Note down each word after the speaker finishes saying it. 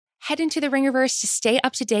head into the Ringerverse to stay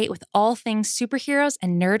up to date with all things superheroes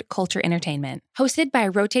and nerd culture entertainment. Hosted by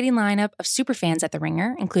a rotating lineup of superfans at The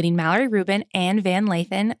Ringer, including Mallory Rubin and Van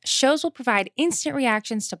Lathan, shows will provide instant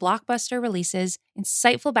reactions to blockbuster releases,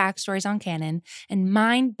 insightful backstories on canon, and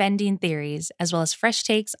mind-bending theories, as well as fresh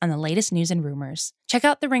takes on the latest news and rumors. Check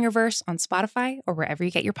out The Ringerverse on Spotify or wherever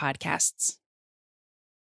you get your podcasts.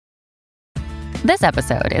 This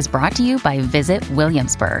episode is brought to you by Visit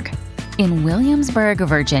Williamsburg. In Williamsburg,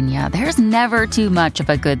 Virginia, there's never too much of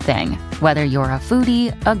a good thing. Whether you're a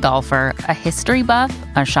foodie, a golfer, a history buff,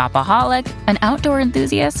 a shopaholic, an outdoor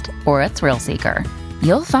enthusiast, or a thrill seeker,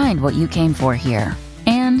 you'll find what you came for here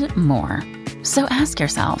and more. So ask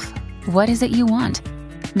yourself, what is it you want?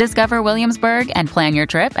 Discover Williamsburg and plan your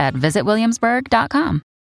trip at visitwilliamsburg.com.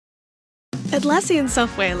 Atlassian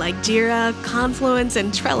software like Jira, Confluence,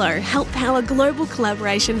 and Trello help power global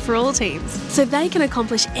collaboration for all teams, so they can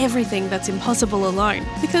accomplish everything that's impossible alone.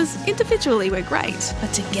 Because individually we're great,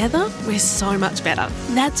 but together we're so much better.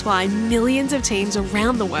 That's why millions of teams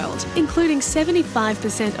around the world, including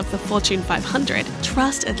 75% of the Fortune 500,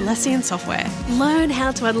 trust Atlassian software. Learn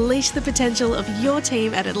how to unleash the potential of your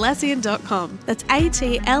team at Atlassian.com. That's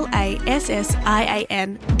Atlassian.com.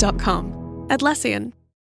 Atlassian.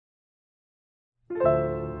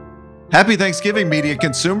 Happy Thanksgiving, media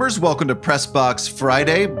consumers. Welcome to Pressbox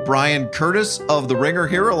Friday. Brian Curtis of The Ringer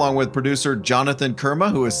here, along with producer Jonathan Kerma,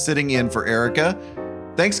 who is sitting in for Erica.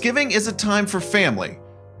 Thanksgiving is a time for family,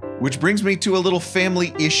 which brings me to a little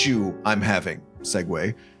family issue I'm having.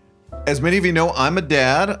 Segue. As many of you know, I'm a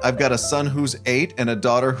dad. I've got a son who's 8 and a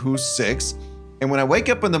daughter who's 6. And when I wake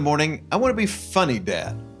up in the morning, I want to be funny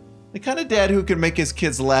dad. The kind of dad who can make his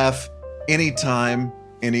kids laugh anytime,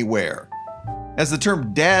 anywhere. As the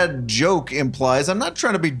term dad joke implies, I'm not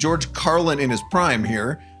trying to be George Carlin in his prime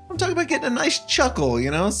here. I'm talking about getting a nice chuckle,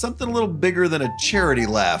 something a little bigger than a charity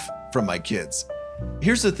laugh from my kids.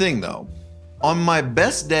 Here's the thing though, on my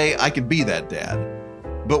best day, I can be that dad.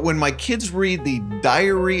 But when my kids read the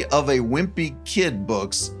Diary of a Wimpy Kid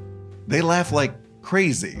books, they laugh like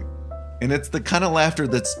crazy. And it's the kind of laughter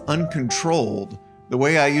that's uncontrolled, the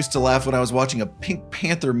way I used to laugh when I was watching a Pink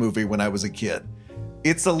Panther movie when I was a kid.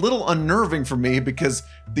 It's a little unnerving for me because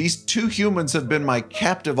these two humans have been my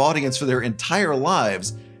captive audience for their entire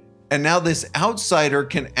lives, and now this outsider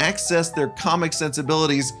can access their comic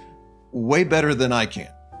sensibilities way better than I can.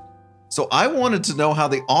 So I wanted to know how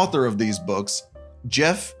the author of these books,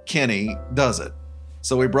 Jeff Kinney, does it.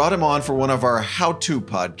 So we brought him on for one of our how-to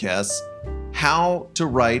podcasts, How to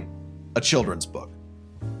Write a Children's Book.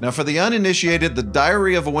 Now, for the uninitiated, the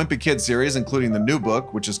Diary of a Wimpy Kid series, including the new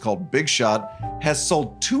book, which is called Big Shot, has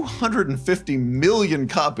sold 250 million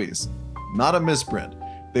copies. Not a misprint.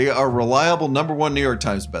 They are reliable #1 New York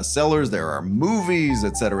Times bestsellers. There are movies,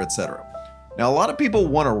 etc., etc. Now, a lot of people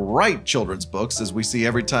want to write children's books, as we see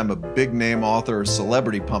every time a big-name author or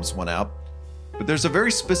celebrity pumps one out. But there's a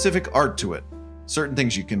very specific art to it. Certain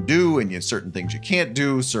things you can do, and certain things you can't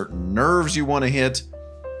do, certain nerves you want to hit.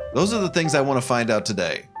 Those are the things I want to find out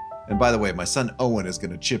today. And by the way, my son Owen is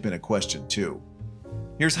going to chip in a question too.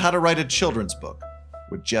 Here's How to Write a Children's Book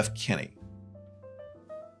with Jeff Kinney.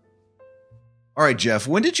 All right, Jeff,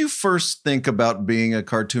 when did you first think about being a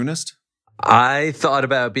cartoonist? I thought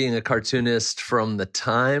about being a cartoonist from the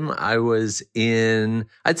time I was in,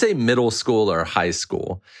 I'd say middle school or high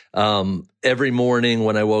school. Every morning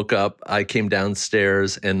when I woke up, I came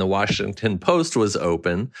downstairs and the Washington Post was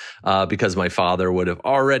open because my father would have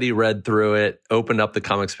already read through it, opened up the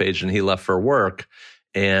comics page, and he left for work.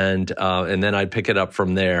 And then I'd pick it up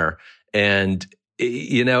from there. And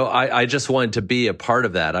I just wanted to be a part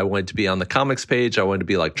of that. I wanted to be on the comics page. I wanted to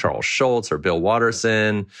be like Charles Schultz or Bill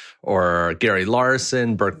Watterson or Gary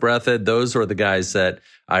Larson, Burke Breathed. Those were the guys that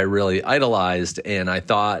I really idolized. And I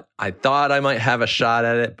thought I might have a shot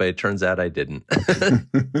at it, but it turns out I didn't.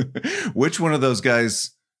 Which one of those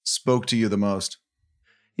guys spoke to you the most?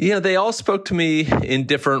 Yeah, they all spoke to me in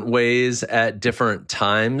different ways at different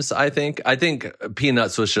times, I think. I think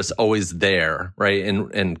Peanuts was just always there, right?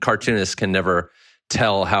 And cartoonists can never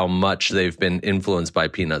tell how much they've been influenced by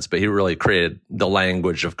Peanuts, but he really created the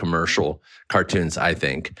language of commercial cartoons, I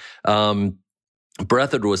think.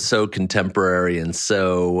 Breathed was so contemporary and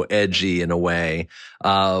so edgy in a way.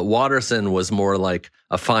 Watterson was more like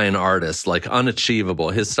a fine artist, like unachievable.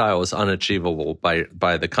 His style was unachievable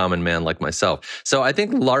by the common man like myself. So I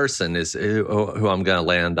think Larson is who I'm going to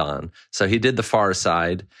land on. So he did The Far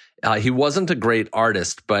Side. He wasn't a great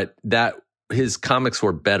artist, but his comics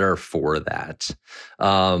were better for that.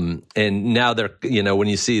 And now they're, when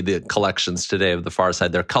you see the collections today of The Far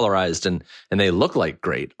Side, they're colorized and they look like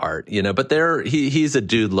great art, but he's a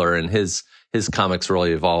doodler and his comics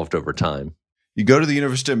really evolved over time. You go to the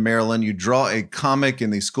University of Maryland, you draw a comic in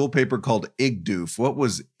the school paper called Igdoof. What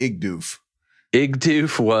was Igdoof?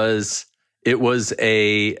 Igdoof was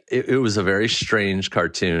a very strange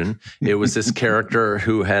cartoon. It was this character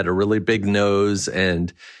who had a really big nose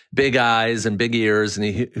and big eyes and big ears, and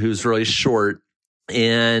he was really short.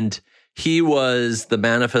 And he was the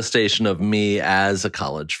manifestation of me as a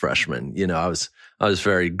college freshman. You know, I was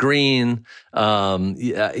very green. I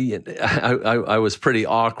was pretty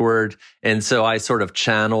awkward, and so I sort of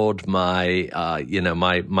channeled my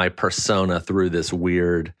my persona through this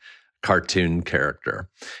weird cartoon character.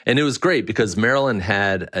 And it was great because Maryland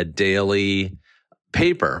had a daily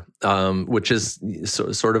paper, which is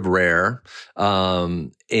sort of rare.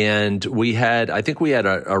 And I think we had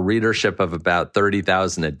a readership of about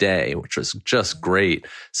 30,000 a day, which was just great.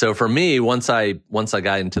 So for me, once I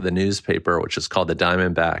got into the newspaper, which is called the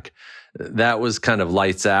Diamondback, that was kind of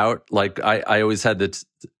lights out. Like I always had the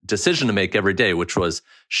decision to make every day, which was,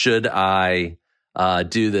 should I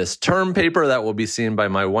do this term paper that will be seen by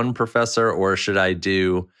my one professor, or should I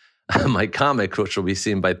do my comic, which will be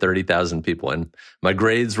seen by 30,000 people? And my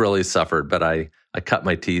grades really suffered, but I cut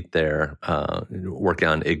my teeth there working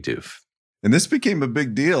on Igdoof. And this became a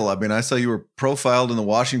big deal. I mean, I saw you were profiled in the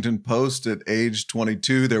Washington Post at age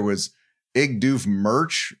 22. There was Igdoof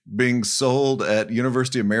merch being sold at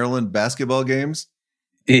University of Maryland basketball games.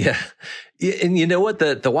 Yeah. And you know what?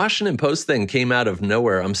 The Washington Post thing came out of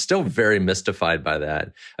nowhere. I'm still very mystified by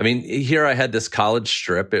that. I mean, here I had this college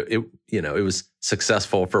strip. It was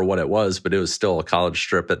successful for what it was, but it was still a college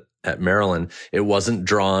strip at Maryland. It wasn't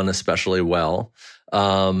drawn especially well.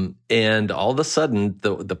 And all of a sudden,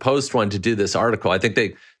 the Post wanted to do this article. I think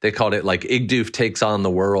they called it like Igdoof Takes on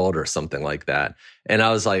the World or something like that. And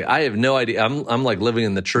I was like, I have no idea. I'm like living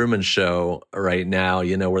in the Truman Show right now,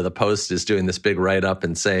 you know, where the Post is doing this big write-up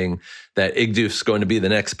and saying that Igdoof's going to be the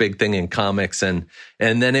next big thing in comics. And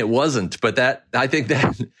then it wasn't. But I think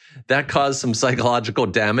that caused some psychological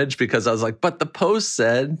damage, because I was like, but the Post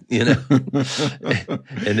said, you know,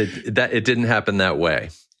 and it didn't happen that way.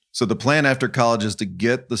 So the plan after college is to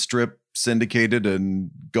get the strip syndicated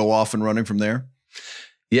and go off and running from there?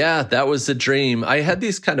 Yeah, that was the dream. I had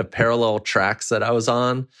these kind of parallel tracks that I was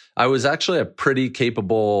on. I was actually a pretty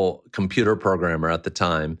capable computer programmer at the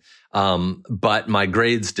time, but my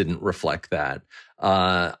grades didn't reflect that.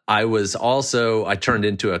 I turned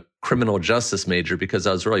into a criminal justice major because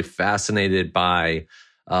I was really fascinated by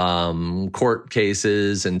court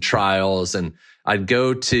cases and trials. And I'd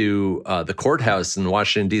go to the courthouse in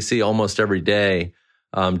Washington, D.C. almost every day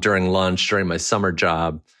during lunch, during my summer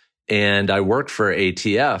job. And I worked for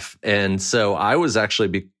ATF. And so I was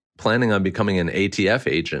actually planning on becoming an ATF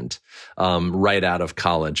agent right out of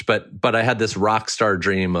college. But I had this rock star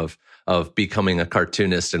dream of becoming a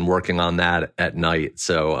cartoonist and working on that at night.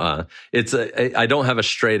 So I don't have a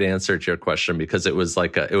straight answer to your question, because it was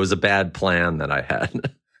a bad plan that I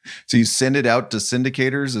had. So you send it out to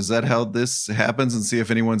syndicators? Is that how this happens, and see if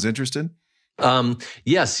anyone's interested?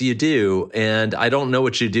 Yes, you do. And I don't know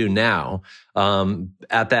what you do now.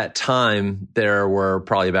 At that time, there were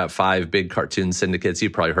probably about 5 big cartoon syndicates. You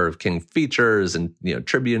probably heard of King Features and, you know,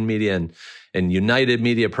 Tribune Media and United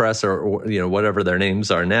Media Press, or you know, whatever their names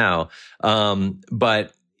are now.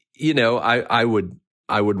 But you know, I would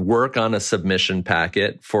work on a submission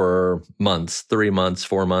packet for months, 3 months,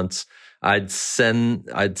 4 months. I'd send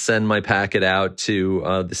my packet out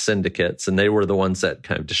to the syndicates, and they were the ones that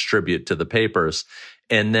kind of distribute to the papers.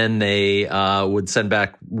 And then they would send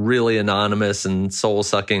back really anonymous and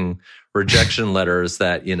soul-sucking rejection letters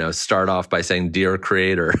that, you know, start off by saying, "Dear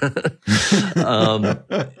Creator."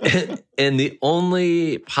 And the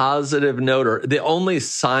only positive note, or the only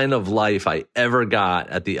sign of life I ever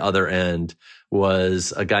got at the other end,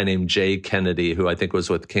 was a guy named Jay Kennedy, who I think was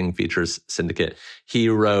with King Features Syndicate. He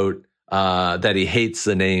wrote that he hates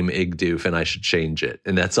the name Igdoof and I should change it,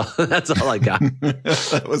 and that's all I got.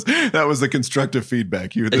 that was the constructive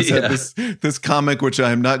feedback. This comic, which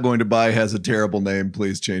I am not going to buy, has a terrible name.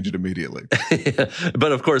 Please change it immediately. Yeah.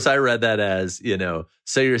 But of course, I read that as, you know,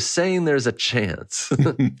 so you're saying there's a chance.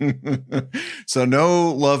 So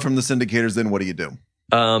no love from the syndicators. Then what do you do?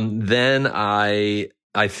 Then I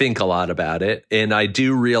think a lot about it, and I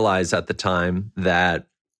do realize at the time that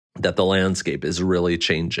the landscape is really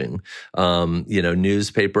changing. You know,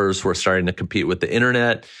 newspapers were starting to compete with the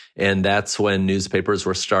internet, and that's when newspapers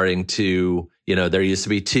were starting to, you know, there used to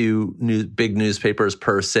be 2 big newspapers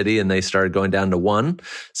per city, and they started going down to 1.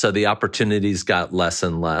 So the opportunities got less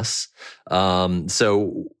and less.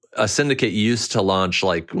 So a syndicate used to launch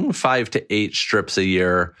like 5 to 8 strips a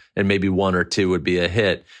year, and maybe 1 or 2 would be a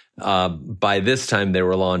hit. by this time they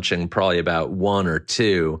were launching probably about one or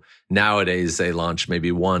two. Nowadays they launch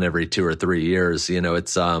maybe one every 2 or 3 years.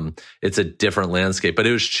 It's a different landscape, but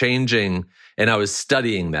it was changing, and I was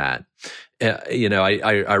studying that.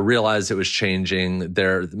 I realized it was changing.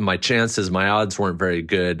 My odds weren't very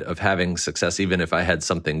good of having success, even if I had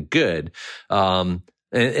something good.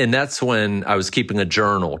 And that's when I was keeping a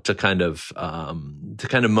journal to kind of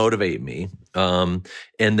motivate me. And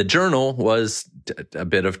the journal was a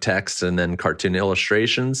bit of text and then cartoon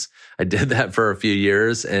illustrations. I did that for a few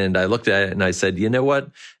years, and I looked at it and I said, you know what?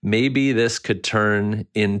 Maybe this could turn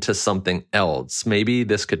into something else. Maybe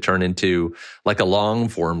this could turn into like a long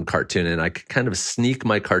form cartoon, and I could kind of sneak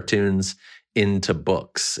my cartoons into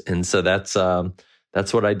books. And so that's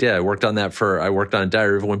what I did. I worked on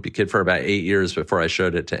Diary of a Wimpy Kid for about 8 years before I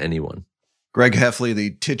showed it to anyone. Greg Heffley, the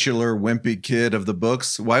titular Wimpy Kid of the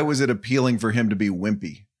books. Why was it appealing for him to be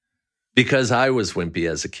wimpy? Because I was wimpy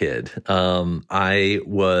as a kid. The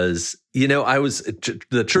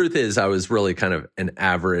truth is I was really kind of an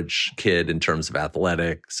average kid in terms of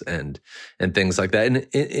athletics and things like that. And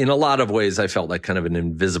in a lot of ways, I felt like kind of an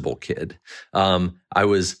invisible kid. I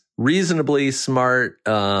was reasonably smart,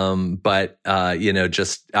 but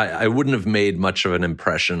I wouldn't have made much of an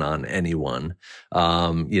impression on anyone.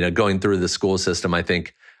 Going through the school system, I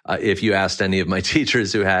think if you asked any of my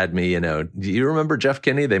teachers who had me, do you remember Jeff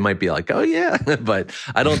Kinney? They might be like, oh yeah, but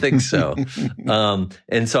I don't think so.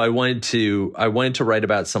 And so I wanted to write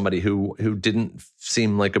about somebody who didn't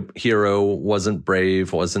seem like a hero, wasn't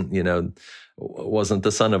brave, wasn't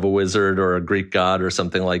the son of a wizard or a Greek god or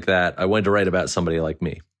something like that. I wanted to write about somebody like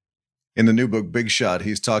me. In the new book, Big Shot,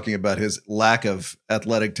 he's talking about his lack of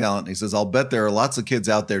athletic talent. He says, I'll bet there are lots of kids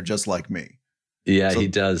out there just like me. Yeah, he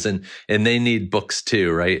does. And they need books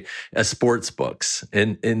too, right? Sports books.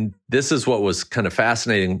 And this is what was kind of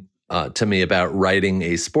fascinating to me about writing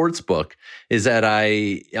a sports book, is that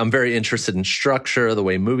I'm very interested in structure, the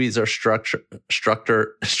way movies are structured.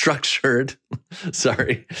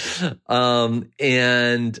 Sorry.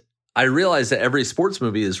 And I realized that every sports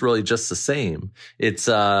movie is really just the same. It's,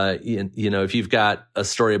 if you've got a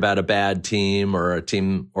story about a bad team or a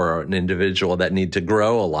team or an individual that need to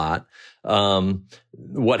grow a lot,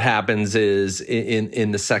 what happens is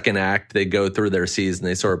in the second act, they go through their season,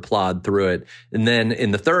 they sort of plod through it. And then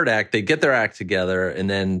in the third act, they get their act together. And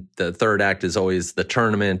then the third act is always the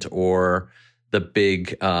tournament or the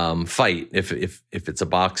big fight, if it's a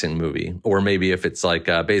boxing movie, or maybe if it's like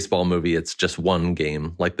a baseball movie, it's just one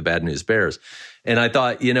game, like the Bad News Bears. And I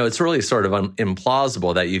thought, it's really sort of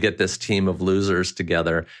implausible that you get this team of losers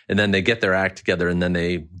together and then they get their act together and then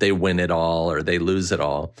they win it all or they lose it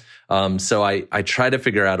all. So I try to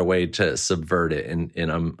figure out a way to subvert it, and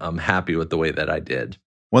I'm happy with the way that I did.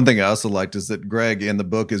 One thing I also liked is that Greg in the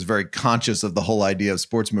book is very conscious of the whole idea of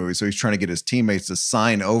sports movies. So he's trying to get his teammates to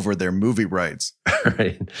sign over their movie rights.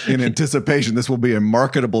 Right. In anticipation, this will be a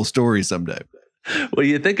marketable story someday. Well,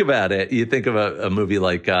 you think about it. You think of a movie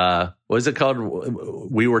like, what is it called?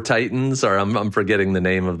 We Were Titans, or I'm forgetting the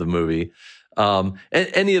name of the movie.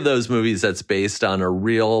 Any of those movies that's based on a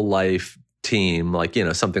real life team, like,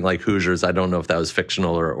 something like Hoosiers. I don't know if that was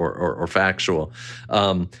fictional or factual.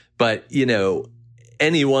 But,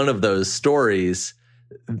 any one of those stories,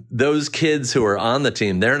 those kids who are on the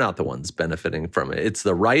team, they're not the ones benefiting from it. It's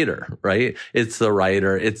the writer, right? It's the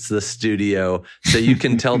writer. It's the studio. So you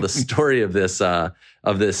can tell the story of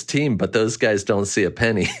this team, but those guys don't see a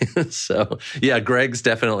penny. So yeah, Greg's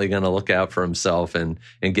definitely going to look out for himself and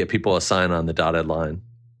get people a sign on the dotted line.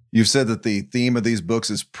 You've said that the theme of these books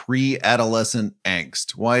is pre-adolescent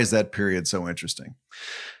angst. Why is that period so interesting?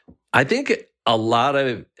 I think a lot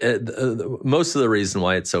of most of the reason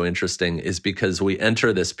why it's so interesting is because we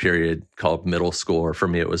enter this period called middle school, or for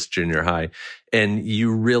me, it was junior high. And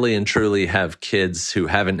you really and truly have kids who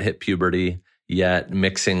haven't hit puberty yet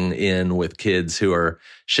mixing in with kids who are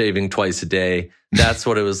shaving twice a day. That's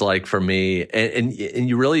what it was like for me. And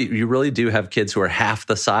you really do have kids who are half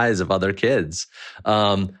the size of other kids.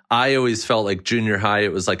 I always felt like junior high,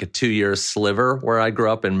 it was like a 2-year sliver where I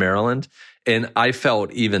grew up in Maryland. And I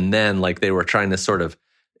felt even then like they were trying to sort of,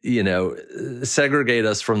 segregate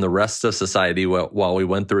us from the rest of society while we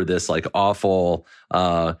went through this like awful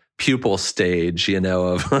pupal stage,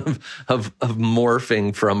 of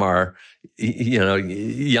morphing from our,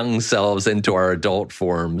 young selves into our adult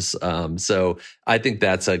forms. So I think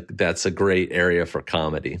that's a great area for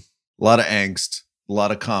comedy. A lot of angst, a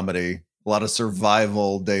lot of comedy, a lot of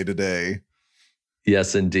survival day to day.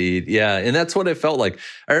 Yes, indeed. Yeah. And that's what it felt like.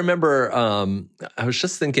 I remember, I was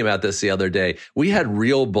just thinking about this the other day. We had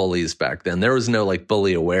real bullies back then. There was no like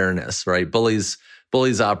bully awareness, right? Bullies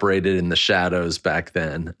bullies operated in the shadows back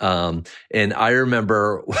then. And I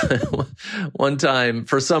remember one time,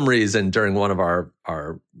 for some reason, during one of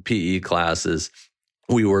our PE classes,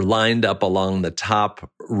 we were lined up along the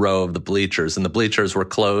top row of the bleachers, and the bleachers were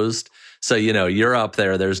closed. So, you're up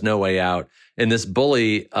there, there's no way out. And this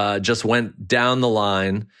bully just went down the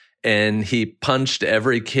line, and he punched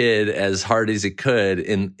every kid as hard as he could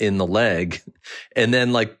in the leg. And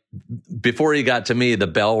then, before he got to me, the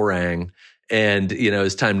bell rang, and, it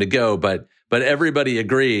was time to go. But everybody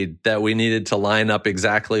agreed that we needed to line up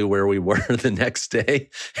exactly where we were the next day.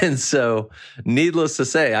 And so, needless to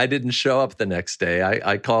say, I didn't show up the next day.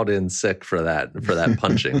 I called in sick for that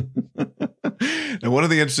punching. And one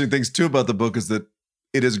of the interesting things, too, about the book is that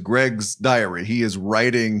it is Greg's diary. He is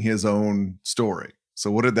writing his own story.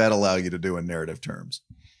 So what did that allow you to do in narrative terms?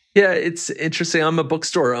 Yeah, it's interesting. I'm a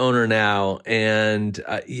bookstore owner now, and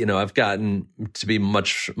I've gotten to be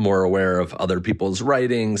much more aware of other people's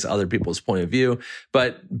writings, other people's point of view.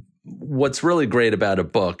 But what's really great about a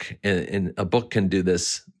book, and a book can do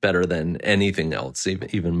this better than anything else,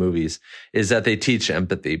 even movies, is that they teach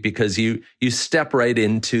empathy, because you step right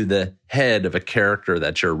into the head of a character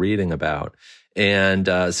that you're reading about. And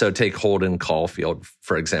so take Holden Caulfield,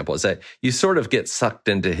 for example, is that you sort of get sucked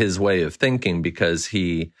into his way of thinking because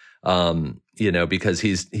he's telling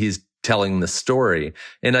the story.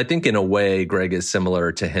 And I think in a way, Greg is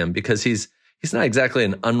similar to him, because he's not exactly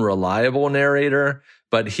an unreliable narrator,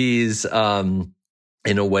 but he's,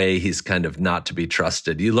 in a way, he's kind of not to be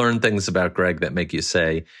trusted. You learn things about Greg that make you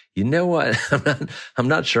say, you know what? I'm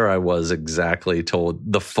not sure I was exactly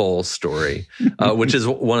told the full story, which is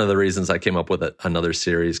one of the reasons I came up with another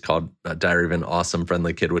series called Diary of an Awesome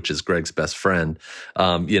Friendly Kid, which is Greg's best friend,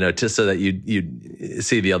 just so that you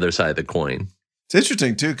see the other side of the coin. It's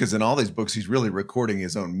interesting, too, because in all these books, he's really recording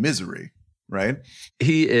his own misery, right?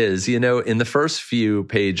 He is. In the first few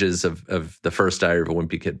pages of the first Diary of a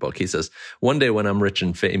Wimpy Kid book, he says, one day when I'm rich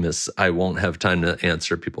and famous, I won't have time to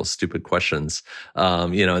answer people's stupid questions.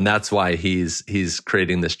 And that's why he's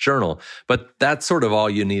creating this journal. But that's sort of all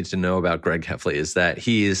you need to know about Greg Heffley, is that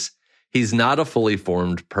he's not a fully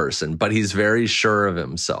formed person, but he's very sure of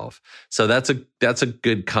himself. So that's a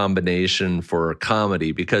good combination for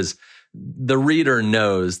comedy, because the reader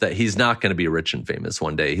knows that he's not going to be rich and famous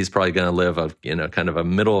one day. He's probably going to live kind of a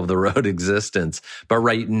middle of the road existence. But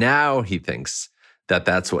right now he thinks that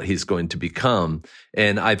that's what he's going to become.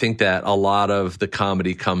 And I think that a lot of the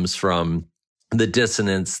comedy comes from the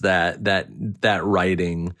dissonance that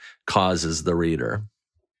writing causes the reader.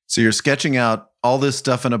 So you're sketching out all this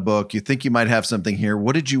stuff in a book. You think you might have something here.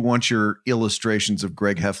 What did you want your illustrations of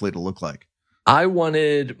Greg Heffley to look like? I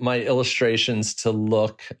wanted my illustrations to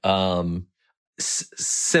look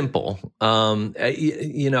simple.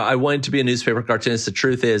 I wanted to be a newspaper cartoonist. The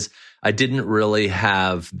truth is, I didn't really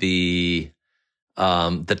have the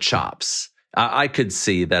chops. I could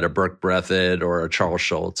see that a Burke Breathitt or a Charles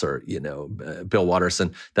Schultz or Bill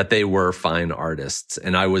Watterson, that they were fine artists,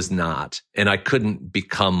 and I was not, and I couldn't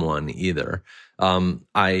become one either.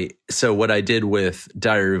 So what I did with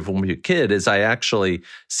Diary of a Wimpy Kid is I actually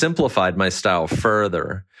simplified my style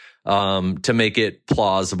further to make it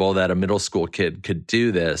plausible that a middle school kid could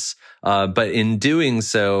do this. But in doing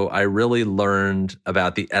so, I really learned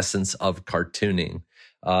about the essence of cartooning.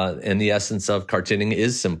 And the essence of cartooning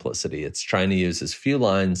is simplicity. It's trying to use as few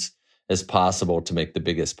lines as possible to make the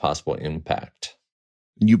biggest possible impact.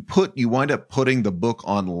 You wind up putting the book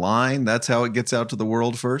online. That's how it gets out to the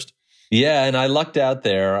world first? Yeah, and I lucked out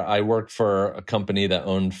there. I worked for a company that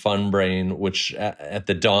owned FunBrain, which at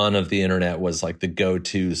the dawn of the internet was like the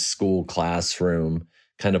go-to school classroom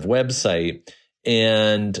kind of website.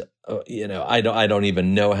 And I don't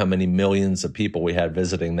even know how many millions of people we had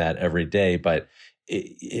visiting that every day, but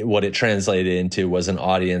what it translated into was an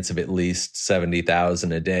audience of at least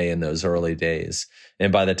 70,000 a day in those early days.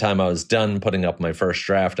 And by the time I was done putting up my first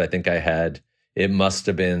draft, I think it must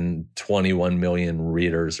have been 21 million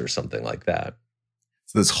readers or something like that.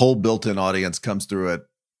 So this whole built-in audience comes to it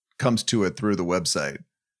through the website.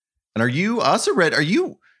 And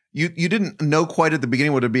you didn't know quite at the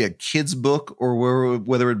beginning whether it'd be a kid's book or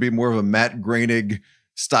whether it'd be more of a Matt Groening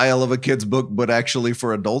style of a kid's book, but actually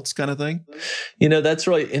for adults kind of thing? That's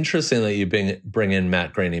really interesting that you bring in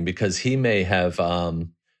Matt Groening, because he may have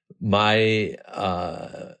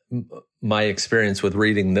my experience with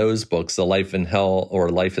reading those books, the Life in Hell or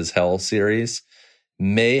Life is Hell series,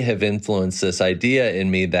 may have influenced this idea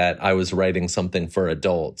in me that I was writing something for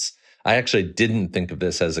adults. I actually didn't think of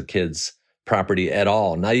this as a kid's property at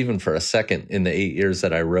all, not even for a second in the 8 years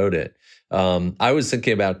that I wrote it. I was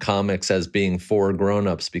thinking about comics as being for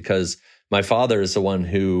grownups, because my father is the one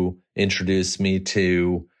who introduced me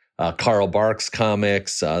to Carl Barks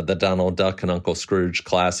comics, the Donald Duck and Uncle Scrooge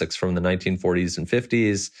classics from the 1940s and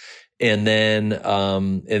 50s. And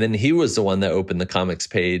then he was the one that opened the comics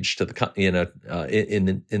page to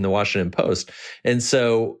the, in the Washington Post. And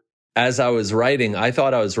so as I was writing, I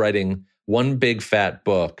thought I was writing one big fat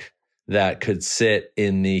book that could sit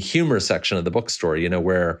in the humor section of the bookstore,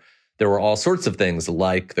 where there were all sorts of things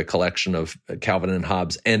like the collection of Calvin and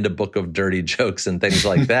Hobbes and a book of dirty jokes and things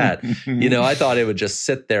like that. I thought it would just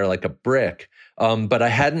sit there like a brick. But I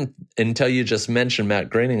hadn't, until you just mentioned Matt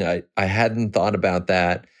Groening, I hadn't thought about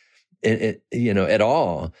that at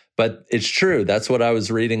all. But it's true. That's what I was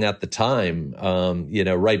reading at the time.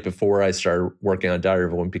 Right before I started working on Diary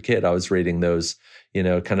of a Wimpy Kid, I was reading those,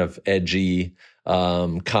 kind of edgy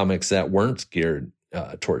comics that weren't geared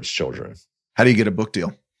towards children. How do you get a book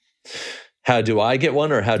deal? How do I get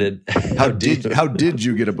one, or how did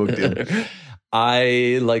you get a book deal?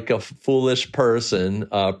 I, like a foolish person,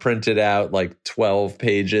 printed out like 12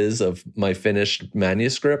 pages of my finished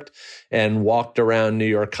manuscript and walked around New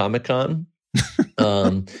York Comic Con.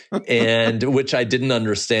 And which I didn't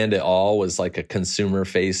understand at all, was like a consumer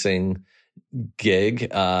facing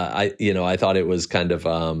gig. I thought it was kind of,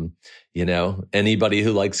 anybody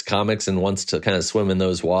who likes comics and wants to kind of swim in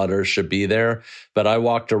those waters should be there. But I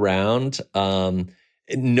walked around.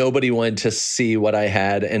 Nobody wanted to see what I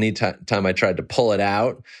had. Any time I tried to pull it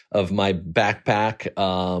out of my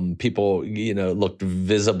backpack, people, looked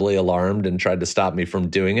visibly alarmed and tried to stop me from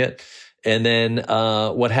doing it. And then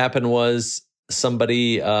what happened was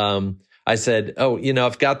somebody, I said, oh,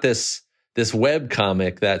 I've got this web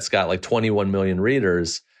comic that's got like 21 million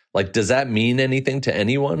readers. Like, does that mean anything to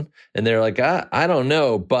anyone? And they're like, I don't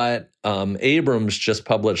know. But Abrams just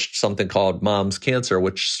published something called Mom's Cancer,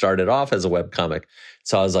 which started off as a webcomic.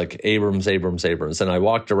 So I was like, Abrams. And I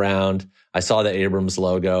walked around, I saw the Abrams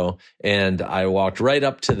logo, and I walked right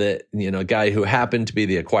up to the, guy who happened to be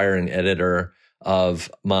the acquiring editor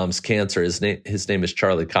of Mom's Cancer. His name is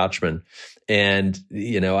Charlie Kochman. And,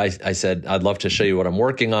 I said, I'd love to show you what I'm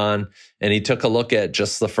working on. And he took a look at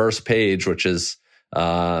just the first page, which is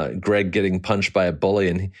Greg getting punched by a bully.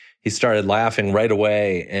 And he started laughing right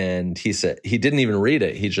away. And he said, he didn't even read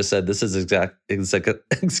it. He just said, this is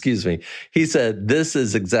excuse me. He said, this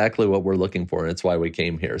is exactly what we're looking for. And it's why we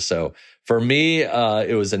came here. So for me,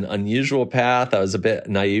 it was an unusual path. I was a bit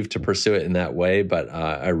naive to pursue it in that way, but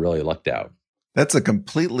I really lucked out. That's a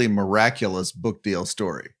completely miraculous book deal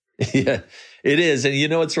story. Yeah, it is.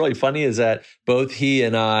 And what's really funny is that both he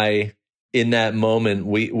and I, in that moment,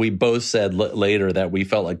 we both said later that we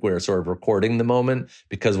felt like we were sort of recording the moment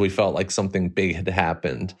because we felt like something big had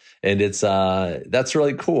happened. And it's that's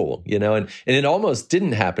really cool, and it almost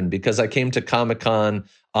didn't happen because I came to Comic-Con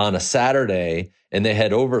on a Saturday and they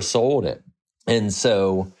had oversold it. And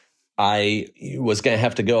so I was going to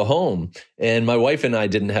have to go home, and my wife and I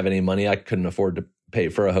didn't have any money. I couldn't afford to pay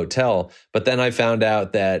for a hotel. But then I found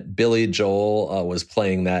out that Billy Joel was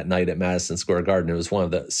playing that night at Madison Square Garden. It was one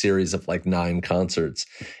of the series of like 9 concerts.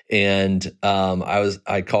 And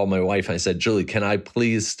I called my wife and I said, Julie, can I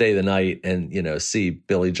please stay the night and, see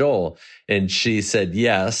Billy Joel? And she said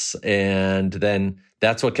yes. And then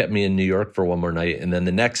that's what kept me in New York for one more night. And then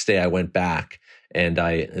the next day I went back, and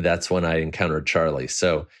that's when I encountered Charlie.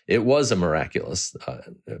 So it was a miraculous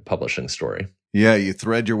publishing story. Yeah, you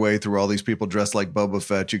thread your way through all these people dressed like Boba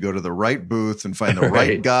Fett. You go to the right booth and find the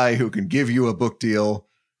right guy who can give you a book deal.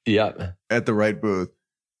 Yeah, at the right booth.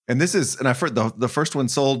 And I've heard the first one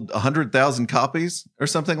sold 100,000 copies or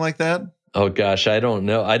something like that. Oh gosh, I don't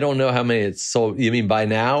know. I don't know how many it's sold. You mean by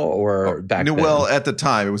now or back then? Well, at the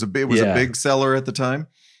time, it was a big seller at the time.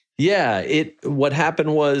 Yeah, what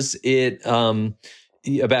happened was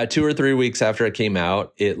about 2 or 3 weeks after it came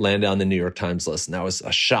out, it landed on the New York Times list, and that was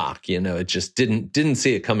a shock. It just didn't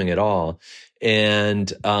see it coming at all.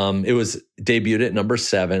 And it was debuted at number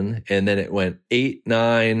 7, and then it went 8,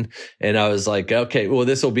 9, and I was like, okay, well,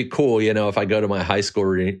 this will be cool. If I go to my high school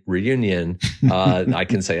reunion, I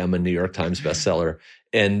can say I'm a New York Times bestseller.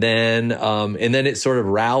 And then it sort of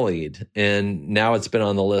rallied, and now it's been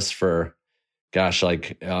on the list for, gosh, I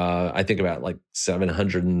think about like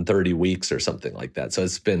 730 weeks or something like that. So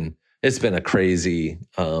it's been a crazy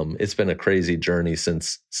journey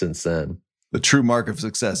since then. The true mark of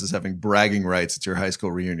success is having bragging rights at your high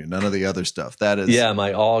school reunion. None of the other stuff. That is,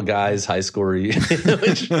 my all guys high school reunion.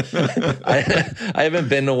 Which I haven't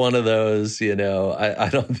been to one of those. I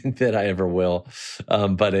don't think that I ever will.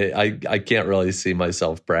 But I can't really see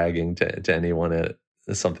myself bragging to anyone at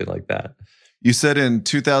something like that. You said in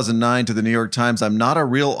 2009 to the New York Times, I'm not a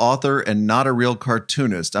real author and not a real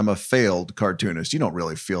cartoonist. I'm a failed cartoonist. You don't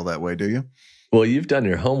really feel that way, do you? Well, you've done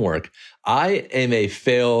your homework. I am a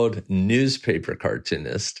failed newspaper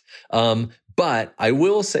cartoonist. But I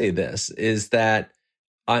will say this, is that,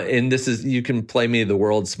 and this is, you can play me the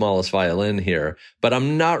world's smallest violin here, but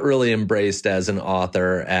I'm not really embraced as an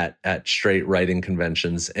author at straight writing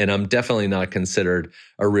conventions. And I'm definitely not considered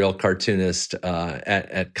a real cartoonist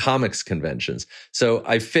at comics conventions. So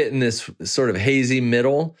I fit in this sort of hazy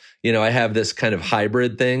middle. I have this kind of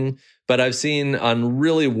hybrid thing. But I've seen on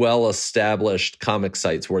really well-established comic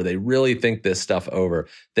sites where they really think this stuff over,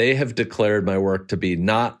 they have declared my work to be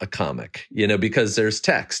not a comic, because there's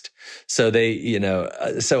text. So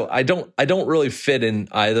so I don't really fit in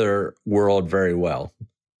either world very well.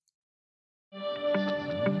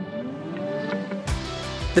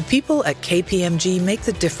 The people at KPMG make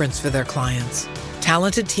the difference for their clients.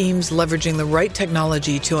 Talented teams leveraging the right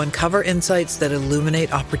technology to uncover insights that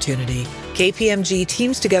illuminate opportunity. KPMG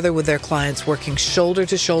teams together with their clients, working shoulder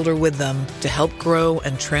to shoulder with them to help grow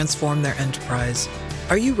and transform their enterprise.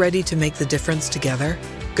 Are you ready to make the difference together?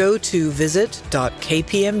 Go to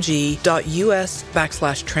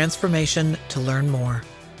visit.kpmg.us/transformation to learn more.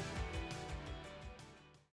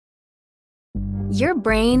 Your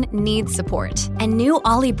brain needs support, and new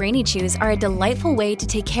Ollie Brainy Chews are a delightful way to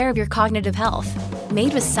take care of your cognitive health.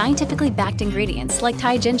 Made with scientifically backed ingredients like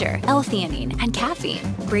Thai ginger, L-theanine, and caffeine,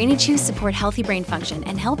 Brainy Chews support healthy brain function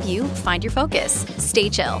and help you find your focus, stay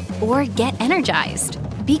chill, or get energized.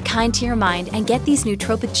 Be kind to your mind and get these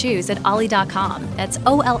nootropic chews at ollie.com. That's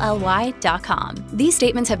OLLY.com. These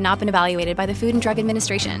statements have not been evaluated by the Food and Drug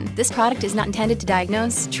Administration. This product is not intended to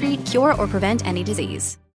diagnose, treat, cure, or prevent any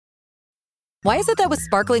disease. Why is it that with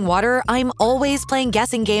sparkling water, I'm always playing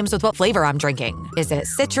guessing games with what flavor I'm drinking? Is it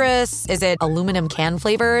citrus? Is it aluminum can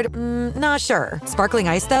flavored? Not sure. Sparkling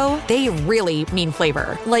ice, though, they really mean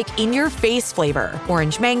flavor. Like in-your-face flavor.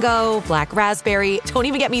 Orange mango, black raspberry. Don't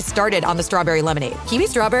even get me started on the strawberry lemonade. Kiwi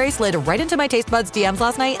Strawberry slid right into my taste buds DMs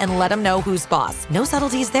last night and let them know who's boss. No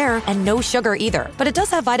subtleties there, and no sugar either. But it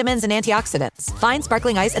does have vitamins and antioxidants. Find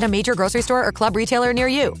sparkling ice at a major grocery store or club retailer near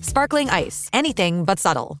you. Sparkling ice. Anything but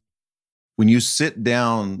subtle. When you sit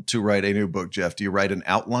down to write a new book, Jeff, do you write an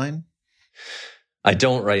outline? I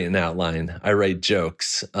don't write an outline. I write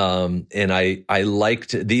jokes. And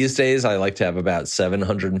these days, I like to have about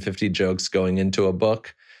 750 jokes going into a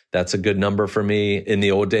book. That's a good number for me. In the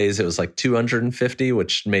old days, it was like 250,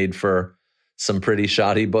 which made for some pretty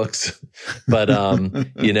shoddy books. But,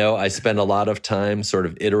 I spend a lot of time sort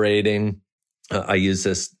of iterating. I use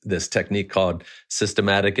this technique called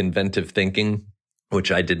systematic inventive thinking, which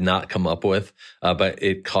I did not come up with, but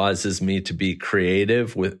it causes me to be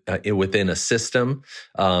creative within a system,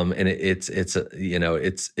 and it's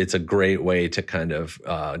a great way to kind of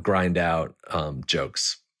grind out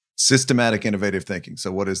jokes. Systematic innovative thinking.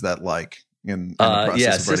 So, what is that like in the process of writing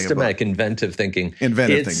a book? Systematic inventive thinking.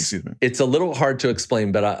 Excuse me. It's a little hard to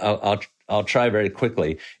explain, but I'll try very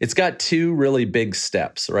quickly. It's got two really big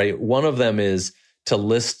steps, right? One of them is to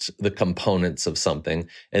list the components of something.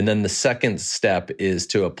 And then the second step is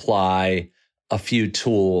to apply a few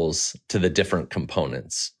tools to the different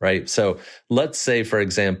components, right? So let's say, for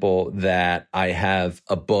example, that I have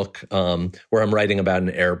a book where I'm writing about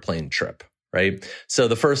an airplane trip, right? So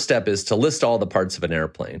the first step is to list all the parts of an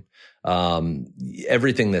airplane.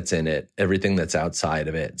 Everything that's in it, everything that's outside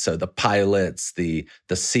of it. So the pilots, the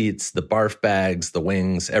seats, the barf bags, the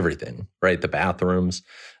wings, everything, right? The bathrooms.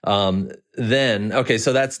 So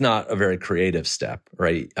that's not a very creative step,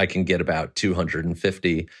 right? I can get about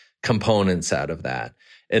 250 components out of that.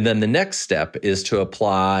 And then the next step is to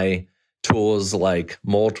apply tools like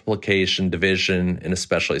multiplication, division, and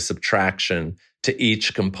especially subtraction to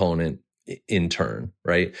each component in turn,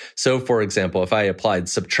 right? So for example, if I applied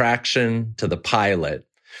subtraction to the pilot,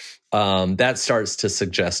 that starts to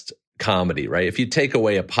suggest comedy, right? If you take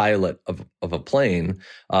away a pilot of a plane,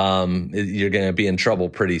 you're going to be in trouble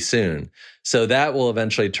pretty soon. So that will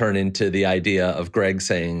eventually turn into the idea of Greg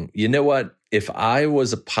saying, you know what? If I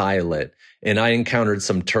was a pilot and I encountered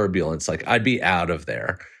some turbulence, like I'd be out of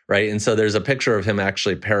there, right? And so there's a picture of him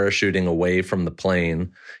actually parachuting away from the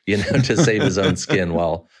plane, to save his own skin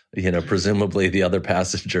while, presumably the other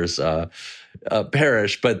passengers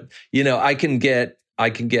perish. But, I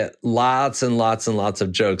can get lots and lots and lots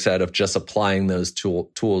of jokes out of just applying those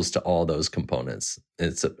tools to all those components.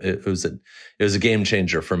 It was a game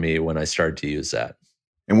changer for me when I started to use that.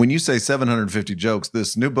 And when you say 750 jokes,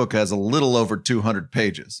 this new book has a little over 200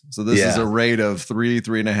 pages. So this is a rate of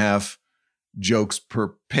 3.5 jokes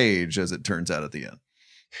per page, as it turns out at the end.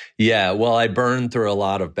 Yeah, well, I burn through a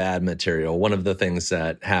lot of bad material. One of the things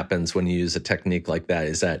that happens when you use a technique like that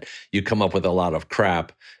is that you come up with a lot of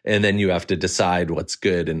crap, and then you have to decide what's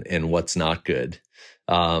good and what's not good.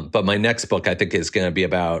 But my next book, I think, is going to be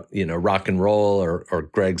about, rock and roll or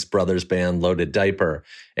Greg's brother's band, Loaded Diaper.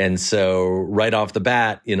 And so right off the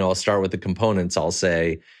bat, I'll start with the components. I'll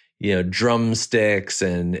say, drumsticks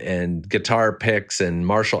and guitar picks and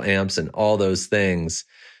Marshall amps and all those things.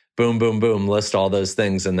 Boom, boom, boom, list all those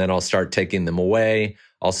things. And then I'll start taking them away.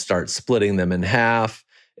 I'll start splitting them in half.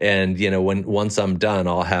 And, once I'm done,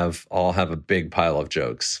 I'll have a big pile of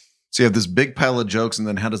jokes. So you have this big pile of jokes, and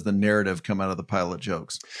then how does the narrative come out of the pile of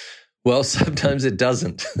jokes? Well, sometimes it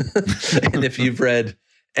doesn't. And if you've read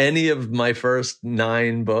any of my first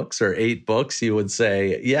 9 books or 8 books, you would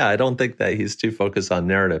say, yeah, I don't think that he's too focused on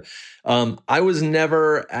narrative. I was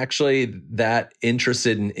never actually that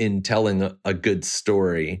interested in telling a good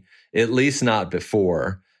story, at least not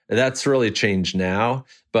before. That's really changed now.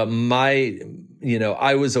 But I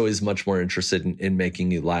was always much more interested in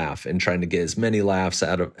making you laugh and trying to get as many laughs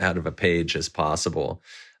out of a page as possible.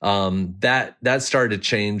 That started to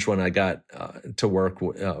change when I got to work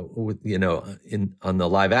with on the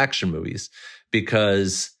live action movies,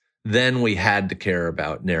 because then we had to care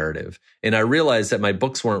about narrative. And I realized that my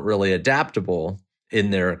books weren't really adaptable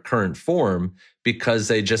in their current form because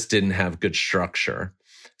they just didn't have good structure.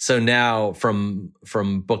 So now from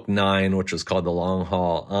book 9, which was called The Long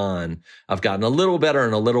Haul on, I've gotten a little better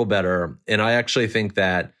and a little better. And I actually think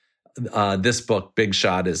that this book, Big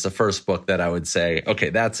Shot, is the first book that I would say, okay,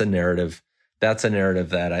 that's a narrative. That's a narrative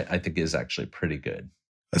that I think is actually pretty good.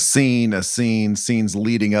 A scene, scenes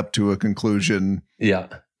leading up to a conclusion. Yeah.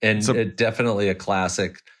 And definitely a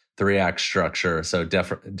classic 3-act structure. So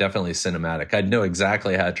definitely cinematic. I'd know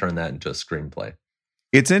exactly how to turn that into a screenplay.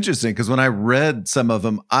 It's interesting because when I read some of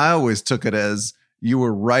them, I always took it as you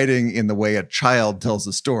were writing in the way a child tells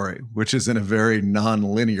a story, which is in a very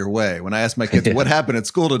non-linear way. When I ask my kids, what happened at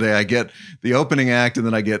school today, I get the opening act, and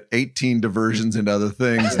then I get 18 diversions into other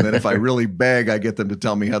things. And then if I really beg, I get them to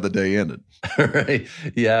tell me how the day ended. Right.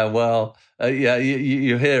 Yeah. Well,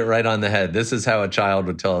 you hit it right on the head. This is how a child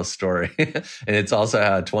would tell a story. And it's also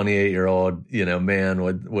how a 28-year-old, man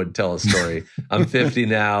would tell a story. I'm 50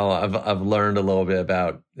 now. I've learned a little bit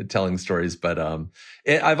about telling stories, but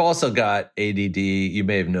I've also got ADD. You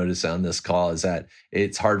may have noticed on this call is that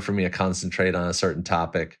it's hard for me to concentrate on a certain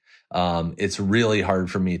topic. It's really hard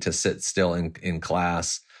for me to sit still in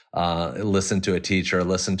class, listen to a teacher,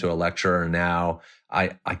 listen to a lecturer. Now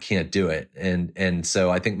I can't do it. And so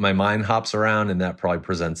I think my mind hops around, and that probably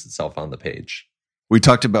presents itself on the page. We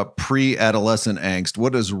talked about pre-adolescent angst.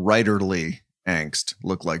 What does writerly angst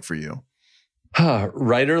look like for you?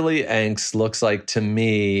 Writerly angst looks like, to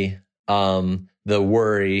me, the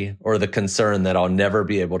worry or the concern that I'll never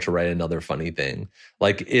be able to write another funny thing.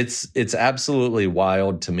 Like it's absolutely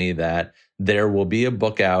wild to me that there will be a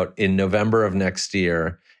book out in November of next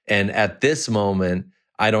year, and at this moment,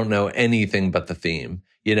 I don't know anything but the theme.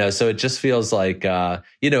 So it just feels like,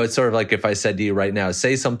 it's sort of like if I said to you right now,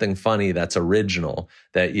 say something funny that's original,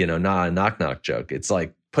 that, not a knock-knock joke. It's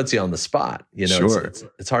like puts you on the spot. Sure.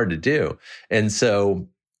 It's hard to do. And so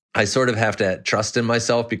I sort of have to trust in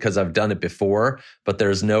myself because I've done it before, but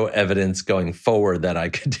there's no evidence going forward that I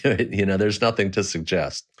could do it. There's nothing to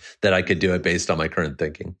suggest that I could do it based on my current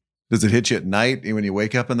thinking. Does it hit you at night when you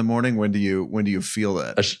wake up in the morning? When do you feel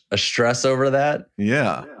that? A stress over that?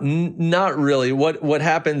 Yeah. Not really. What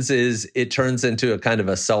happens is it turns into a kind of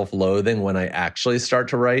a self-loathing when I actually start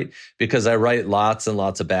to write, because I write lots and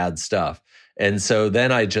lots of bad stuff. And so then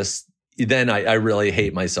I really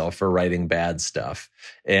hate myself for writing bad stuff.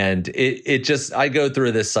 And I go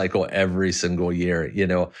through this cycle every single year.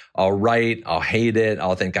 I'll write, I'll hate it.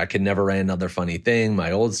 I'll think I could never write another funny thing.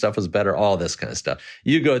 My old stuff was better, all this kind of stuff.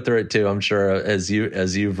 You go through it too, I'm sure, as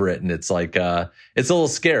you've written. It's like, it's a little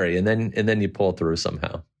scary. And then you pull through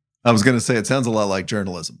somehow. I was going to say, it sounds a lot like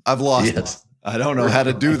journalism. I've lost it. I don't know how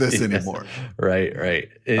to do this anymore. Right.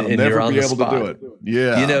 I'll never be able to do it.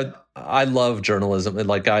 Yeah. I love journalism.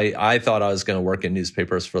 Like I thought I was going to work in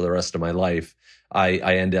newspapers for the rest of my life.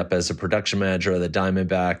 I ended up as a production manager of the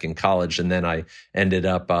Diamondback in college, and then I ended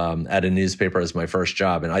up at a newspaper as my first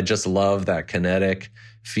job. And I just love that kinetic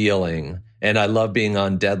feeling, and I love being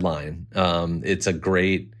on deadline. It's a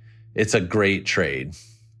great trade.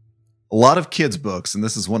 A lot of kids' books, and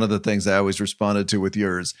this is one of the things I always responded to with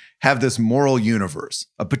yours, have this moral universe,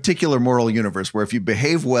 a particular moral universe where if you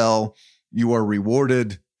behave well, you are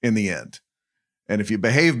rewarded in the end. And if you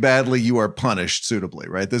behave badly, you are punished suitably,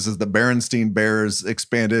 right? This is the Berenstein Bears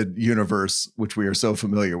expanded universe, which we are so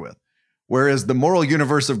familiar with. Whereas the moral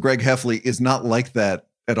universe of Greg Heffley is not like that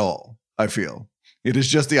at all, I feel. It is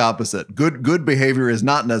just the opposite. Good behavior is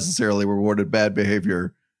not necessarily rewarded. Bad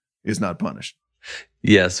behavior is not punished.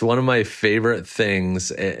 Yes, one of my favorite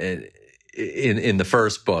things in the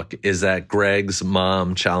first book is that Greg's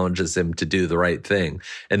mom challenges him to do the right thing.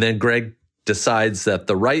 And then Greg decides that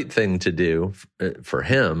the right thing to do for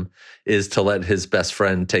him is to let his best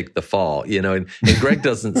friend take the fall, and Greg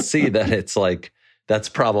doesn't see that it's like, that's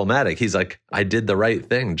problematic. He's like, I did the right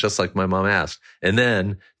thing, just like my mom asked. And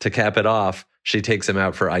then to cap it off, she takes him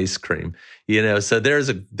out for ice cream, so there's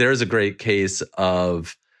a great case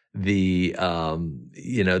of the,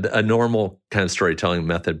 a normal kind of storytelling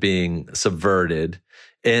method being subverted,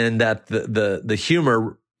 and that the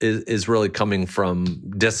humor is really coming from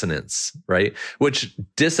dissonance, right? Which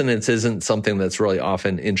dissonance isn't something that's really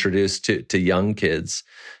often introduced to young kids.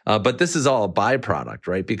 But this is all a byproduct,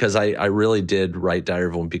 right? Because I really did write Diary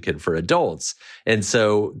of a Wimpy Kid for adults. And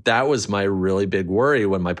so that was my really big worry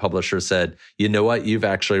when my publisher said, you know what, you've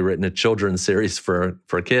actually written a children's series for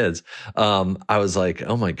kids. I was like,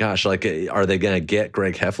 oh my gosh, like, are they going to get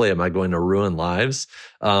Greg Heffley? Am I going to ruin lives?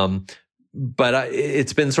 But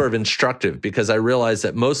it's been sort of instructive because I realized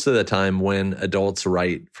that most of the time when adults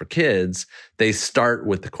write for kids, they start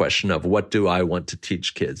with the question of, what do I want to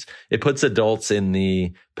teach kids? It puts adults in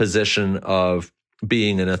the position of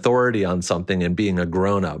being an authority on something and being a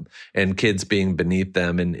grown-up, and kids being beneath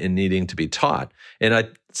them and needing to be taught. And I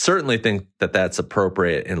certainly think that that's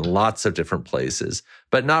appropriate in lots of different places,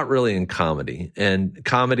 but not really in comedy. And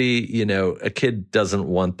comedy, a kid doesn't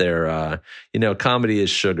want their, comedy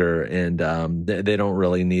is sugar, and they don't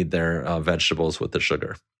really need their vegetables with the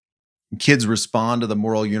sugar. Kids respond to the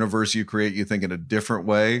moral universe you create, you think, in a different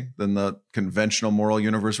way than the conventional moral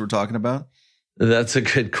universe we're talking about? That's a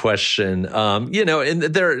good question. And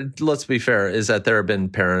there, let's be fair, is that there have been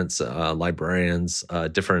parents, librarians,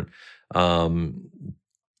 different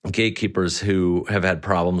gatekeepers who have had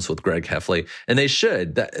problems with Greg Heffley, and they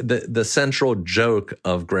should. The central joke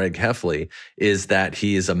of Greg Heffley is that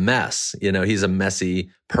he is a mess. He's a messy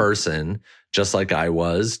person, just like I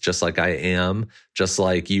was, just like I am, just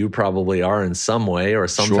like you probably are in some way or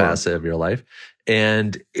some facet of your life.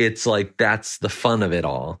 And it's like, that's the fun of it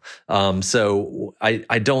all. So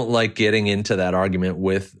I don't like getting into that argument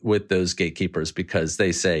with those gatekeepers, because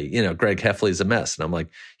they say, Greg Heffley's a mess. And I'm like,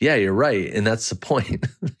 yeah, you're right. And that's the point.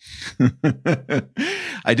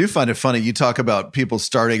 I do find it funny. You talk about people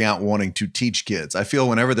starting out wanting to teach kids. I feel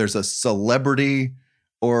whenever there's a celebrity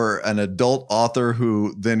or an adult author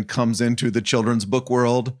who then comes into the children's book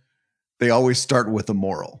world, they always start with a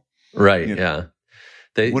moral. Right. Yeah.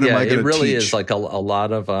 It really teach? Is like a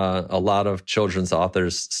lot of children's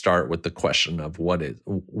authors start with the question of what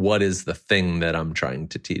is the thing that I'm trying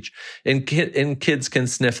to teach, and kids can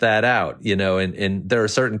sniff that out, and there are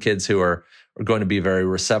certain kids who are going to be very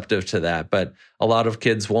receptive to that, but a lot of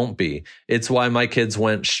kids won't be. It's why my kids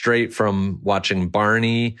went straight from watching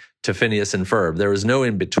Barney to Phineas and Ferb. There was no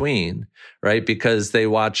in between, right? Because they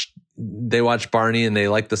watched Barney and they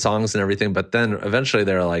liked the songs and everything, but then eventually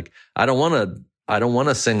they're like, I don't want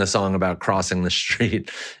to sing a song about crossing the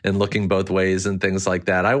street and looking both ways and things like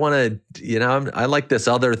that. I want to, I like this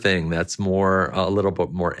other thing that's a little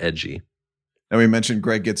bit more edgy. And we mentioned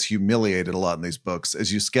Greg gets humiliated a lot in these books.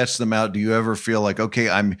 As you sketch them out, do you ever feel like, okay,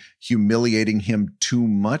 I'm humiliating him too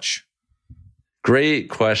much? Great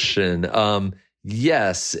question.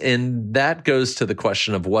 Yes, and that goes to the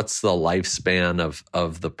question of what's the lifespan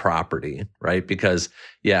of the property, right? Because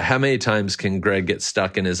how many times can Greg get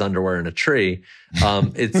stuck in his underwear in a tree?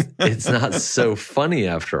 It's not so funny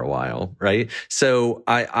after a while, right? So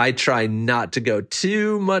I try not to go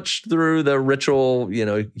too much through the ritual,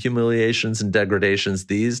 humiliations and degradations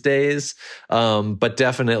these days, but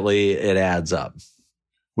definitely it adds up.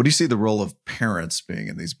 What do you see the role of parents being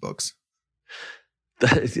in these books?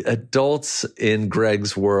 The adults in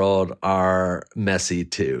Greg's world are messy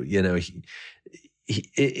too.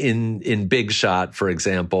 In Big Shot, for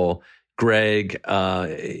example, Greg,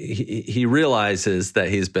 he realizes that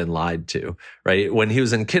he's been lied to, right? When he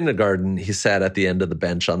was in kindergarten, he sat at the end of the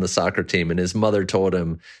bench on the soccer team, and his mother told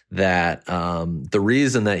him that the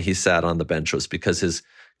reason that he sat on the bench was because his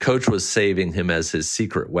coach was saving him as his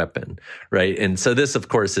secret weapon, right? And so this, of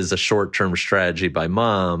course, is a short-term strategy by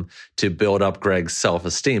mom to build up Greg's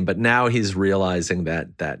self-esteem. But now he's realizing that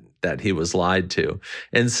he was lied to.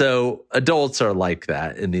 And so adults are like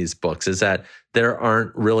that in these books, is that there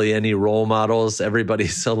aren't really any role models.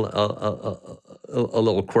 Everybody's a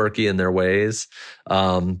little quirky in their ways.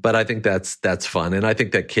 But I think that's fun. And I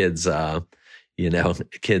think that kids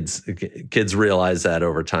realize that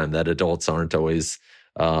over time, that adults aren't always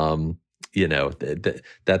that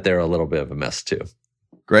they're a little bit of a mess too.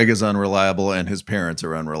 Greg is unreliable and his parents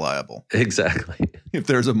are unreliable. Exactly. If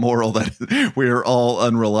there's a moral, that we are all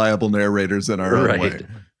unreliable narrators in our own way.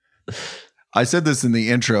 I said this in the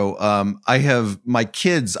intro. I have my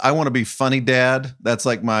kids. I want to be funny dad. That's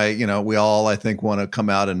like my, we all, I think, want to come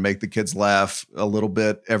out and make the kids laugh a little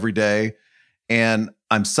bit every day. And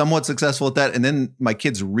I'm somewhat successful at that. And then my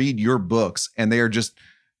kids read your books and they are just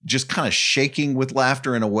kind of shaking with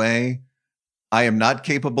laughter in a way I am not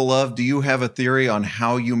capable of. Do you have a theory on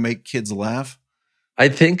how you make kids laugh? I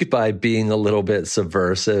think by being a little bit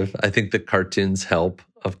subversive. I think the cartoons help,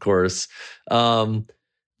 of course.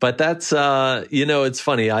 But that's, it's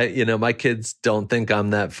funny. My kids don't think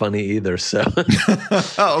I'm that funny either. So,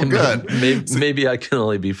 oh, good. Maybe I can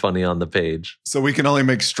only be funny on the page. So we can only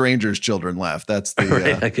make strangers' children laugh. That's the,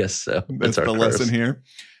 right, I guess so. That's the lesson here.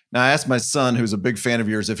 Now, I asked my son, who's a big fan of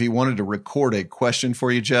yours, if he wanted to record a question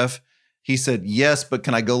for you, Jeff. He said, yes, but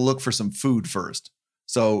can I go look for some food first?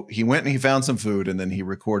 So he went and he found some food and then he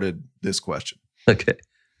recorded this question. Okay.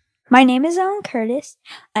 My name is Ellen Curtis.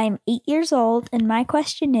 I'm 8 years old, and my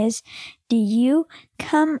question is, do you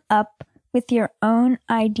come up with your own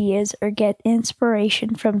ideas or get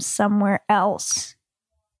inspiration from somewhere else?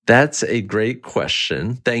 That's a great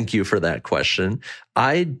question. Thank you for that question.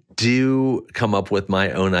 I do come up with my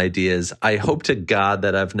own ideas. I hope to God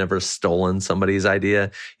that I've never stolen somebody's idea.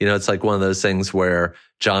 It's like one of those things where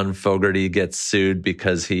John Fogerty gets sued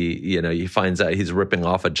because he finds out he's ripping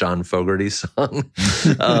off a John Fogerty song.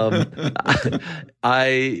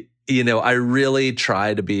 I really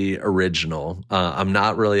try to be original. I'm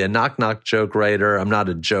not really a knock-knock joke writer. I'm not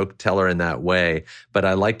a joke teller in that way, but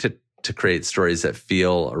I like to create stories that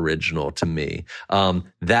feel original to me.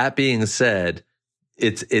 That being said,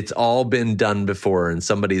 it's all been done before, and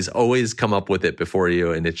somebody's always come up with it before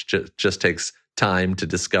you, and it just takes time to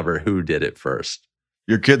discover who did it first.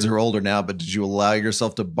 Your kids are older now, but did you allow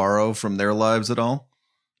yourself to borrow from their lives at all?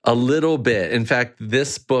 A little bit. In fact,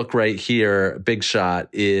 this book right here, Big Shot,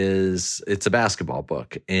 it's a basketball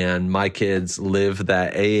book, and my kids live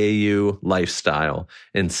that AAU lifestyle.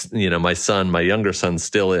 And my younger son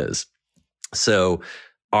still is. So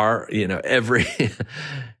every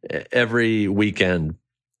weekend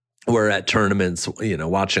we're at tournaments,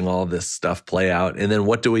 watching all this stuff play out. And then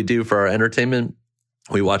what do we do for our entertainment?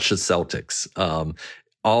 We watch the Celtics.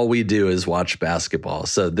 All we do is watch basketball.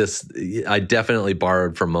 So I definitely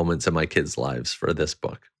borrowed from moments in my kids' lives for this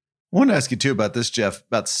book. I want to ask you too about this, Jeff,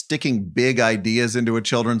 about sticking big ideas into a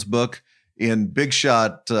children's book. In Big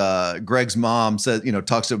Shot, Greg's mom says,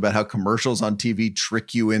 talks about how commercials on TV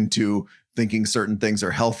trick you into thinking certain things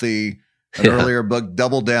are healthy. An earlier book,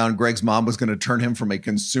 Double Down, Greg's mom was going to turn him from a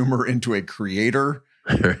consumer into a creator.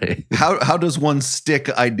 Right. How does one stick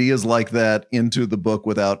ideas like that into the book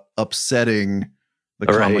without upsetting the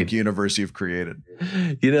comic universe you've created?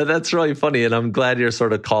 That's really funny. And I'm glad you're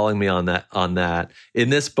sort of calling me on that. In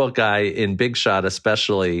this book, in Big Shot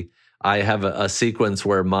especially, I have a sequence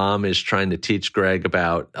where mom is trying to teach Greg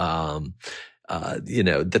about, the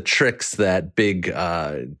tricks that big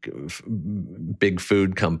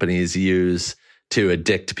food companies use to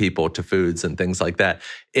addict people to foods and things like that.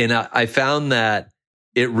 And I found that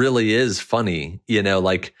it really is funny,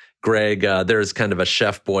 like Greg, there's kind of a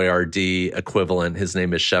Chef Boyardee equivalent. His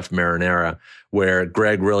name is Chef Marinara, where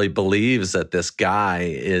Greg really believes that this guy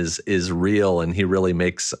is real and he really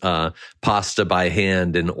makes pasta by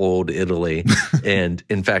hand in old Italy. And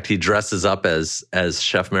in fact, he dresses up as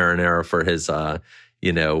Chef Marinara for his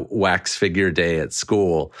wax figure day at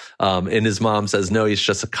school. And his mom says, no, he's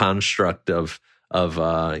just a construct of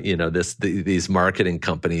these marketing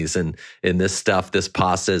companies, and this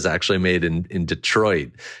pasta is actually made in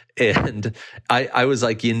Detroit. And I was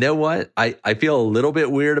like, you know what? I feel a little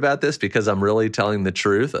bit weird about this because I'm really telling the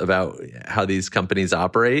truth about how these companies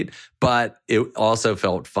operate, but it also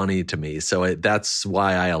felt funny to me. So that's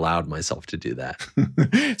why I allowed myself to do that.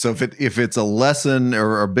 So if it's a lesson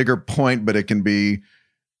or a bigger point, but it can be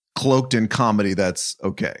cloaked in comedy, that's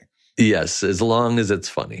okay. Yes, as long as it's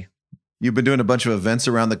funny. You've been doing a bunch of events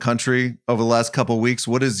around the country over the last couple of weeks.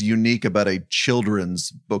 What is unique about a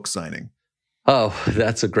children's book signing? Oh,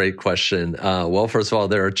 that's a great question. Well, first of all,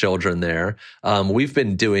 there are children there. We've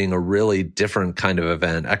been doing a really different kind of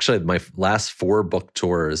event. Actually, my last 4 book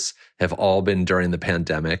tours have all been during the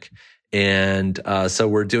pandemic. And so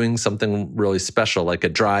we're doing something really special, like a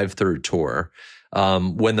drive-through tour.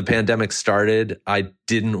 When the pandemic started, I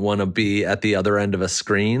didn't want to be at the other end of a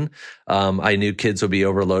screen. I knew kids would be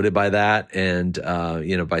overloaded by that and,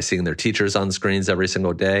 by seeing their teachers on screens every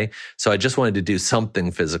single day. So I just wanted to do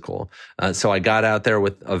something physical. So I got out there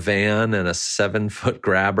with a van and a 7-foot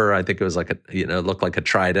grabber. I think it was like it looked like a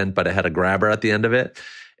trident, but it had a grabber at the end of it.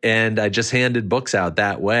 And I just handed books out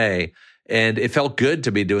that way. And it felt good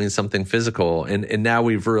to be doing something physical. And now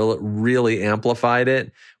we've really amplified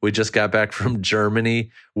it. We just got back from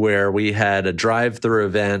Germany where we had a drive-through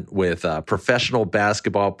event with professional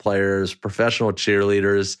basketball players, professional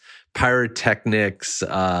cheerleaders, pyrotechnics.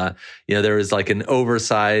 There was like an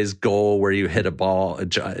oversized goal where you hit a ball, a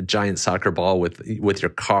giant soccer ball with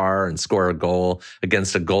your car and score a goal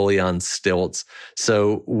against a goalie on stilts.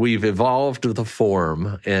 So we've evolved the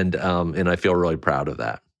form, and I feel really proud of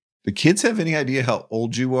that. Do kids have any idea how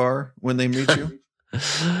old you are when they meet you?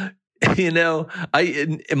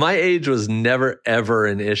 My age was never, ever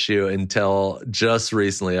an issue until just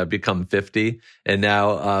recently. I've become 50, and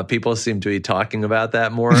now people seem to be talking about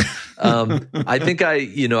that more. I think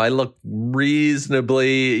I look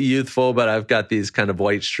reasonably youthful, but I've got these kind of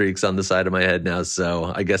white streaks on the side of my head now,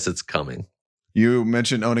 so I guess it's coming. You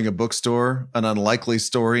mentioned owning a bookstore, an unlikely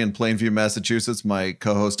story in Plainview, Massachusetts. My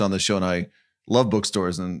co-host on the show and I love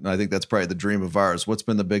bookstores, and I think that's probably the dream of ours. What's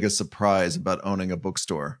been the biggest surprise about owning a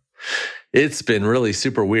bookstore? It's been really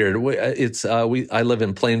super weird. I live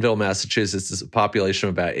in Plainville, Massachusetts. It's a population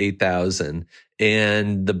of about 8,000,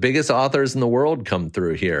 and the biggest authors in the world come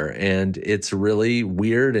through here, and it's really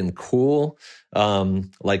weird and cool.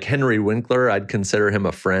 Like Henry Winkler, I'd consider him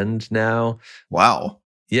a friend now. Wow.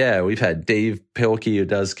 Yeah, we've had Dave Pilkey, who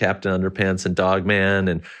does Captain Underpants and Dogman,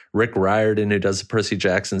 and Rick Riordan, who does the Percy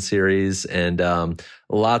Jackson series, and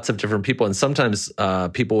lots of different people. And sometimes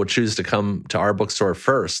people will choose to come to our bookstore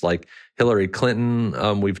first, like Hillary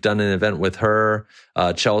Clinton. We've done an event with her.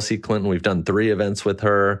 Chelsea Clinton, we've done 3 events with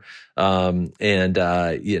her, and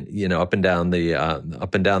up and down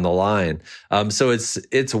the line. So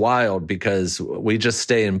it's wild because we just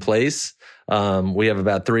stay in place. We have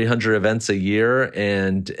about 300 events a year,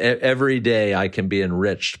 and every day I can be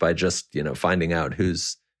enriched by just, finding out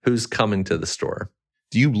who's coming to the store.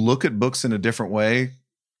 Do you look at books in a different way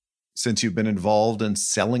since you've been involved in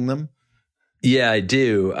selling them? Yeah, I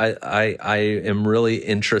do. I am really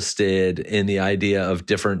interested in the idea of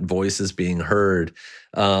different voices being heard.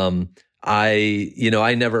 I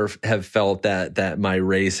never have felt that my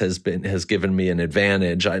race has given me an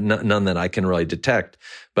advantage. None that I can really detect,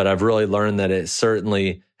 but I've really learned that it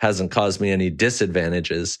certainly hasn't caused me any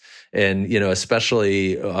disadvantages. And,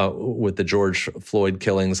 especially with the George Floyd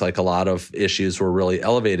killings, like a lot of issues were really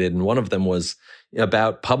elevated. And one of them was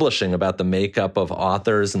about publishing, about the makeup of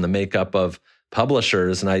authors and the makeup of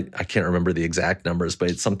publishers. And I can't remember the exact numbers, but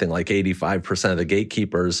it's something like 85% of the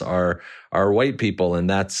gatekeepers are white people. And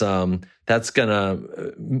that's gonna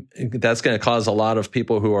cause a lot of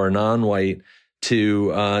people who are non-white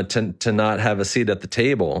to not have a seat at the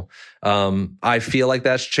table. I feel like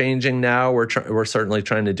that's changing now. We're certainly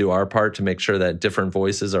trying to do our part to make sure that different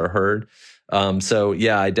voices are heard. So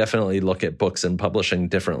yeah, I definitely look at books and publishing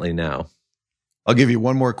differently now. I'll give you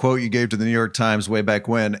one more quote you gave to the New York Times way back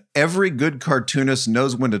when. Every good cartoonist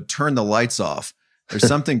knows when to turn the lights off. There's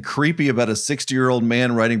something creepy about a 60-year-old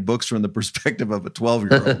man writing books from the perspective of a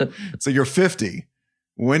 12-year-old. So you're 50.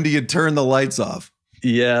 When do you turn the lights off?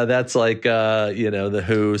 Yeah, that's like, the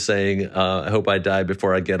Who saying, I hope I die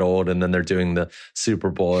before I get old. And then they're doing the Super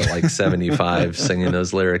Bowl at like 75, singing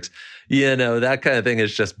those lyrics. That kind of thing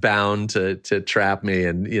is just bound to trap me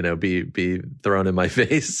and, be thrown in my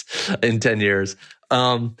face in 10 years.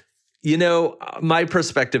 My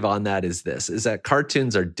perspective on that is that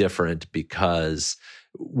cartoons are different because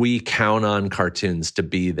we count on cartoons to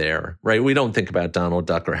be there, right? We don't think about Donald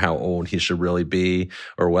Duck or how old he should really be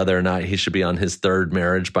or whether or not he should be on his 3rd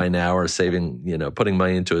marriage by now or saving, putting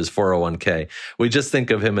money into his 401k. We just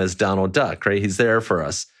think of him as Donald Duck, right? He's there for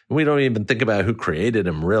us. We don't even think about who created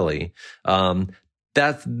him, really.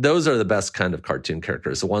 Those are the best kind of cartoon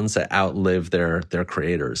characters, the ones that outlive their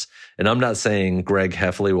creators. And I'm not saying Greg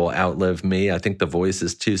Heffley will outlive me. I think the voice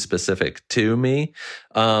is too specific to me.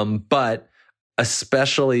 But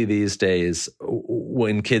especially these days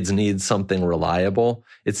when kids need something reliable,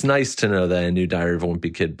 it's nice to know that a new Diary of a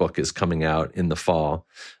Wimpy Kid book is coming out in the fall.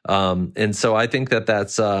 And so I think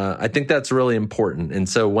that's really important. And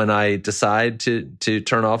so when I decide to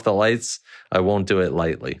turn off the lights, I won't do it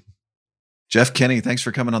lightly. Jeff Kinney, thanks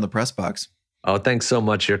for coming on the Press Box. Oh, thanks so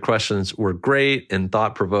much. Your questions were great and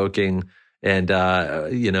thought-provoking. And,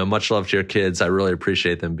 much love to your kids. I really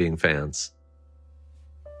appreciate them being fans.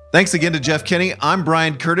 Thanks again to Jeff Kinney. I'm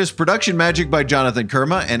Brian Curtis. Production magic by Jonathan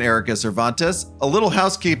Kerma and Erica Cervantes. A little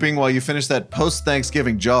housekeeping while you finish that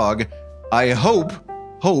post-Thanksgiving jog. I hope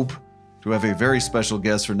to have a very special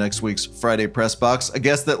guest for next week's Friday Press Box, a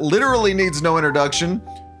guest that literally needs no introduction.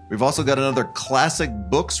 We've also got another classic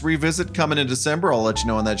books revisit coming in December. I'll let you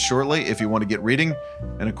know on that shortly if you want to get reading.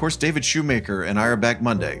 And of course, David Shoemaker and I are back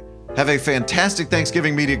Monday. Have a fantastic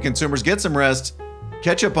Thanksgiving, media consumers. Get some rest,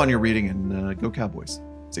 catch up on your reading, and go Cowboys.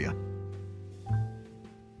 See ya.